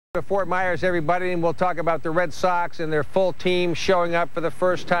To Fort Myers, everybody, and we'll talk about the Red Sox and their full team showing up for the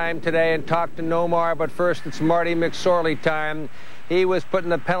first time today and talk to Nomar. But first, it's Marty McSorley time. He was put in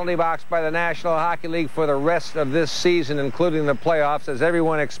the penalty box by the National Hockey League for the rest of this season, including the playoffs, as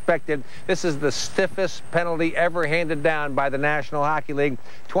everyone expected. This is the stiffest penalty ever handed down by the National Hockey League.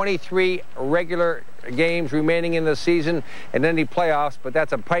 23 regular games remaining in the season and any playoffs, but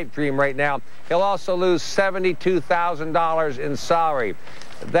that's a pipe dream right now. He'll also lose $72,000 in salary.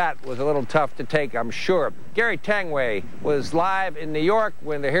 That was a little tough to take, I'm sure. Gary Tanguay was live in New York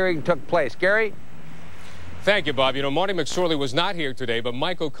when the hearing took place. Gary? Thank you, Bob. You know, Marty McSorley was not here today, but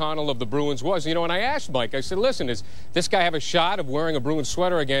Mike O'Connell of the Bruins was. You know, and I asked Mike, I said, listen, does this guy have a shot of wearing a Bruins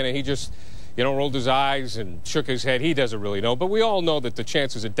sweater again? And he just, you know, rolled his eyes and shook his head. He doesn't really know, but we all know that the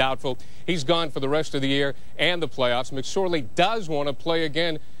chances are doubtful. He's gone for the rest of the year and the playoffs. McSorley does want to play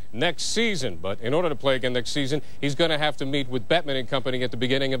again next season, but in order to play again next season, he's going to have to meet with Bettman and company at the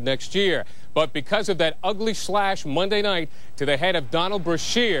beginning of next year. But because of that ugly slash Monday night to the head of Donald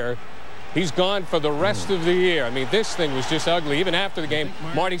Brashear, he's gone for the rest of the year. I mean, this thing was just ugly. Even after the game,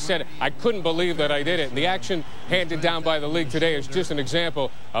 Marty said, I couldn't believe that I did it. And the action handed down by the league today is just an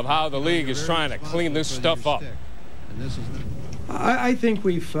example of how the league is trying to clean this stuff up. I think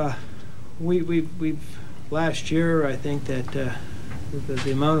we've last year, I think that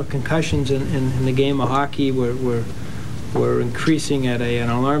the amount of concussions in the game of hockey were increasing at an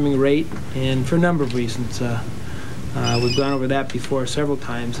alarming rate, and for a number of reasons. We've gone over that before several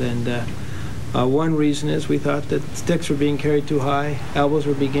times, and one reason is we thought that sticks were being carried too high, elbows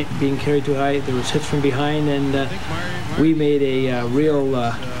were being carried too high, there was hits from behind, and we made a real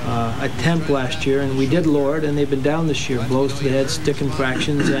attempt last year, and we did lower it, and they've been down this year, blows to the head, stick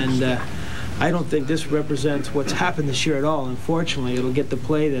infractions, and I don't think this represents what's happened this year at all. Unfortunately, it'll get the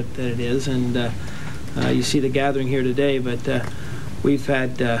play that it is, and you see the gathering here today, but we've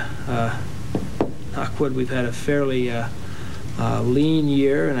had knockwood, we've had a fairly lean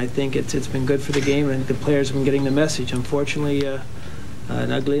year, and I think it's been good for the game, and I think the players have been getting the message. Unfortunately,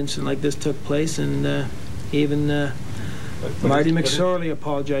 an ugly incident like this took place, and even Marty McSorley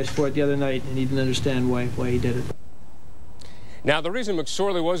apologized for it the other night, and he didn't understand why he did it. Now, the reason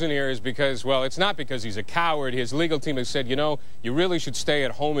McSorley wasn't here is because, well, it's not because he's a coward. His legal team has said, you know, you really should stay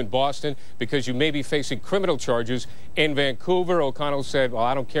at home in Boston because you may be facing criminal charges in Vancouver. O'Connell said, well,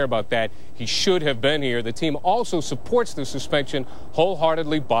 I don't care about that. He should have been here. The team also supports the suspension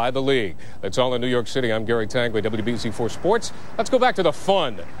wholeheartedly by the league. That's all in New York City. I'm Gary Tanguay, WBZ-TV Sports. Let's go back to the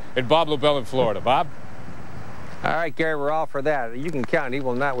fun at Bob Lobel in Florida. Bob? All right, Gary, we're all for that. You can count. He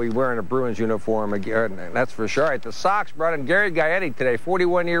will not be wearing a Bruins uniform again, that's for sure. All right, the Sox brought in Gary Gaetti today,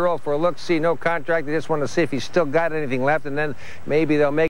 41-year-old, for a look-see, no contract. They just want to see if he's still got anything left, and then maybe they'll make